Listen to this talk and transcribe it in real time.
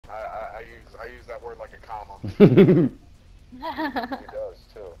use that word like a comma. He does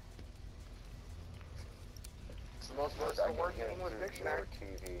too. It's the most versatile word in English dictionary.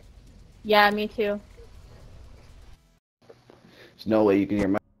 TV. Yeah, me too. There's no way you can hear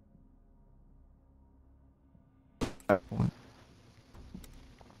my.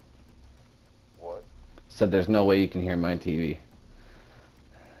 What? Said there's no way you can hear my TV.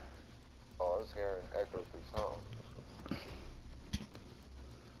 Oh, I was hearing echo through some.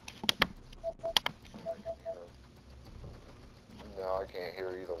 No, I can't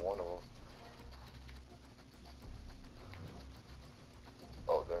hear either one of them.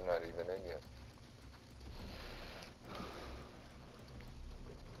 Oh, they're not even in yet.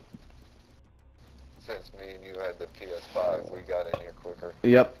 Since me and you had the PS5, we got in here quicker.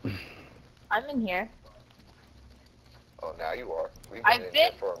 Yep. I'm in here. Oh, now you are. We've I've been in been-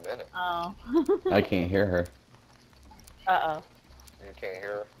 here for a minute. Oh. I can't hear her. Uh-oh. You can't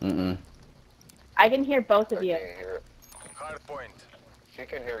hear her? Mm-mm. I can hear both of I you. can't hear it. Hard point. She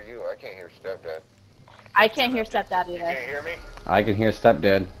can hear you. I can't hear stepdad. I can't hear stepdad You either. can't hear me? I can hear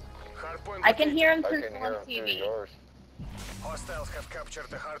stepdad. Hard point. I can located. hear him I through can hear one him through TV. yours. Hostiles have captured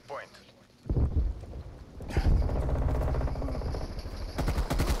the hard point.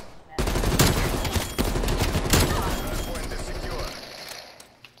 Hard point is secure.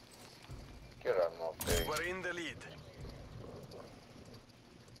 Get out of my face. We're in the lead.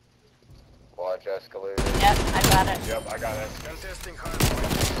 Watch escalator. Yep, I got it. Yep, I got it. Contesting hard point.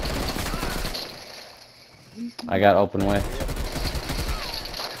 I got open way.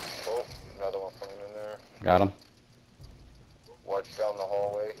 Oh, another one coming in there. Got him. Watch down the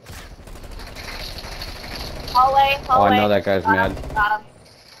hallway. Hallway, hallway. Oh, I know that guy's Got mad. him, got him.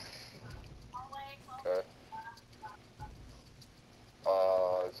 Okay.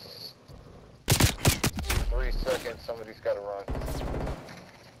 It's 3 seconds. Somebody's got to run.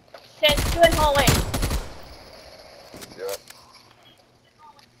 Shit, two in hallway. Yep,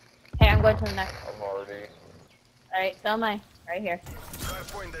 Hey, I'm going to the next. I'm already. Alright, so am I. Right here. Hard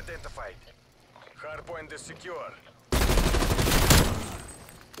point identified. Hard point is secure.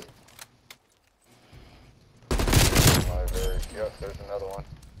 Yep, there's another one.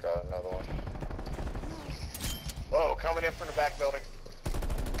 Got another one. Whoa, coming in from the back building.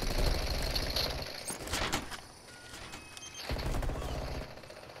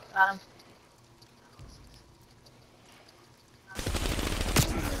 Got him.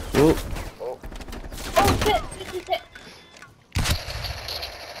 Ooh. Oh, Oh shit!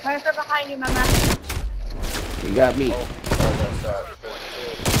 Right from behind you, mama. You got me. oh, that's that.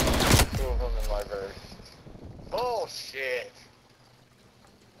 There's two of them in library. Bullshit.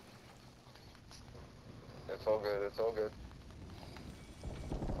 It's all good, it's all good.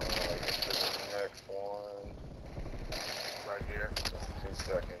 Get to the next one. Right here. 2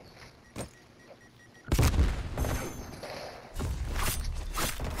 seconds.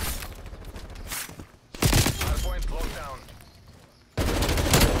 Hard point locked down.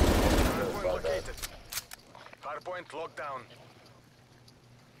 Hard point located. Hard point locked down.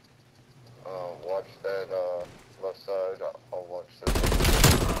 Watch that, left side. I'll watch this one.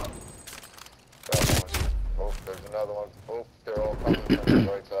 That one. Oh, there's another one. Oh, they're all coming from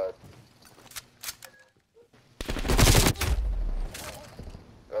the right side.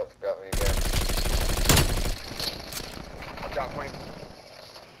 Oh, got me again. Watch out, Queen.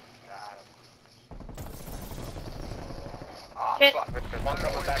 Got him. Ah, Shit. fuck. There's one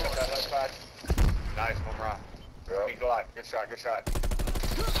coming back up that left side. Nice, Mumm-Ra. Yep. Be glad. Good shot, good shot.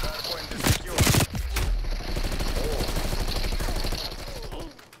 Hard point is secure. Oh.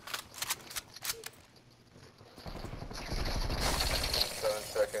 7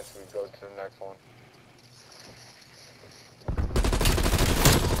 seconds, we go to the next one.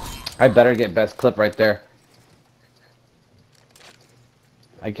 I better get best clip right there.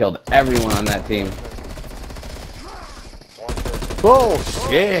 I killed everyone on that team. One person. Oh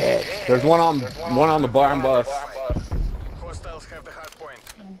shit! There's one on the barn bus. Hostiles have the hard point.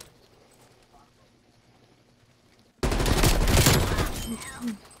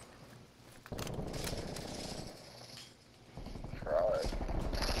 Tried.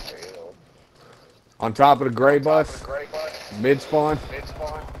 Failed. On top of the gray bus, Great bus. mid spawn. Mid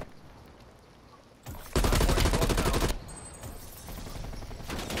spawn.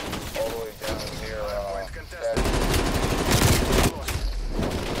 All the way down near, Point contested. that.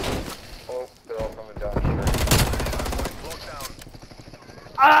 Oh, they're all coming down here. Point locked down.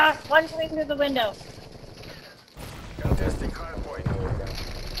 Ah, one coming through the window. Contesting hard point.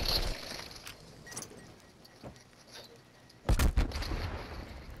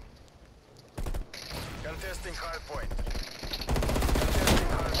 Contesting hard point. Contesting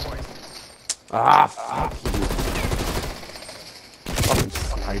hard point. Ah, fuck you. Fucking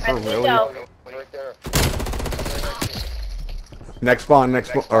sniper, Right, really? window. Right there. Next spawn,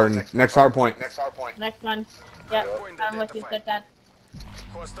 next hard point. Next one. Yep. Hardpoint I'm with you, identified. Dad.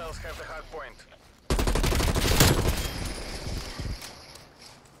 Hostiles have the hard point.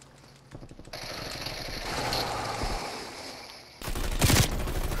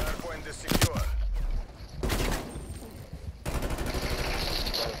 Hardpoint is secure.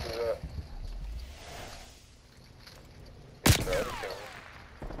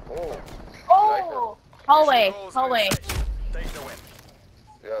 Oh, Oh! Hallway. Goals Hallway. in sight. Take the win.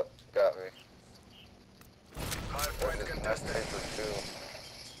 yep, got me. Hardpoint That's contested. paper too.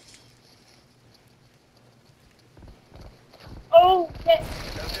 Oh, shit.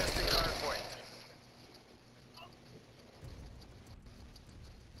 Contesting hardpoint.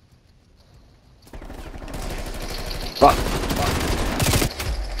 Fuck.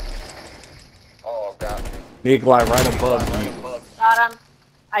 Oh, got me. Nikolai right above me. Got him.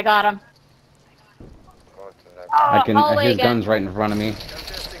 I got him. Going to the next. I can. Hallway His again. gun's right in front of me.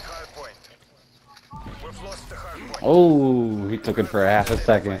 Contesting hardpoint. We've lost the hardpoint. Oh, he took it for half a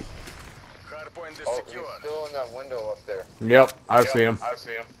second. Hardpoint is Oh, secure. he's still in that window up there. Yep, I see him.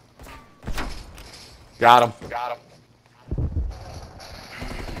 Got him.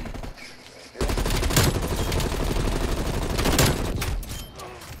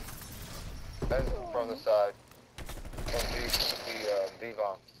 And from the side. From the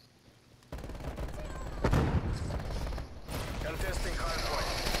D-bomb. Contesting hardpoint.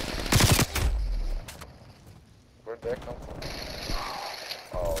 Where'd that come from?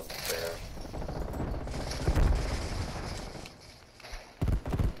 Oh, it's there.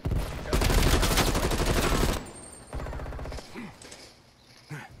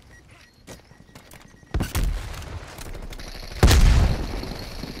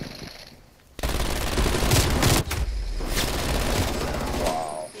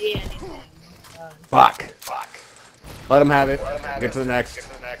 Wow. See anything. Fuck. Let him have it. Get to the next.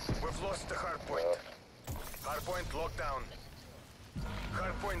 We've lost the hardpoint. Hardpoint locked down.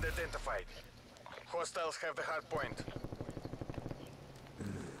 Hardpoint identified. Hostiles have the hardpoint.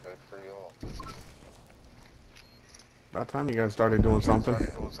 Good for you all. About time you guys started doing something.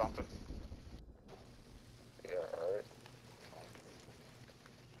 Yeah, alright.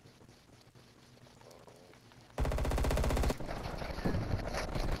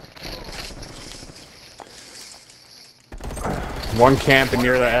 One camping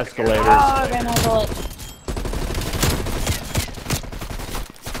near the escalators. Oh, ran my bullet.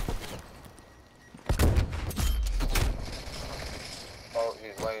 Oh,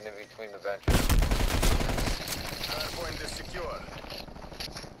 he's laying in between the benches. Hardpoint is secure.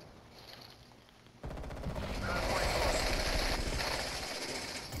 Hardpoint lost.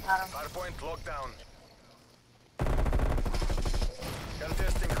 Got him. Hardpoint locked down.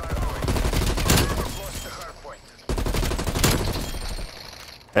 Contesting hardpoint. We've lost the hardpoint.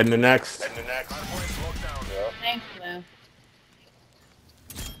 Heading to next. Hardpoint locked down. Yeah. Thanks, Moo.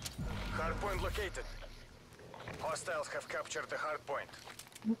 Hardpoint located. Hostiles have captured the hardpoint.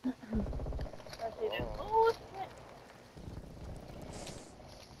 Oh, shit.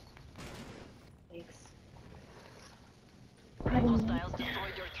 Thanks. Hostiles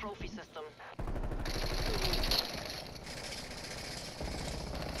destroyed your trophy system.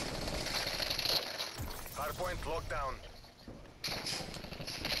 Hardpoint locked down.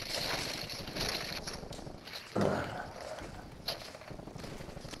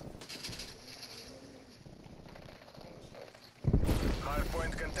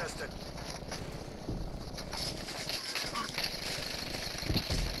 Hardpoint contested.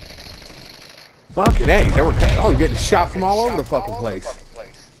 Fucking hey, they were getting shot from all over the fucking place.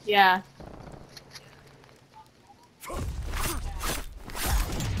 Yeah.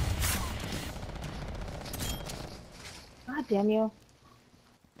 God damn you.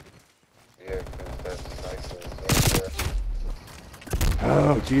 Yeah, because that's nice right there.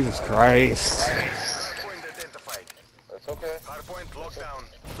 Oh, Jesus Christ. Hardpoint identified. That's okay. Hardpoint locked down.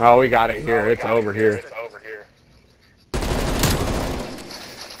 Oh, we got it here. It's over here.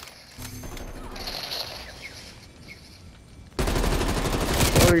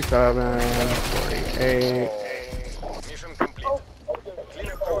 47, 48. Mission complete.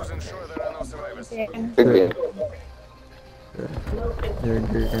 Clean up crews, ensure there are no survivors. Okay. You're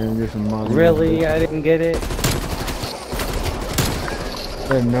gonna get some money. Really? I didn't get it.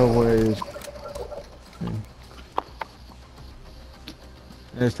 There's no way.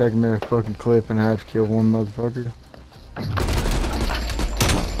 It's taking me a fucking clip and I have to kill one motherfucker.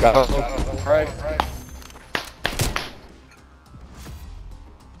 Got him. Right.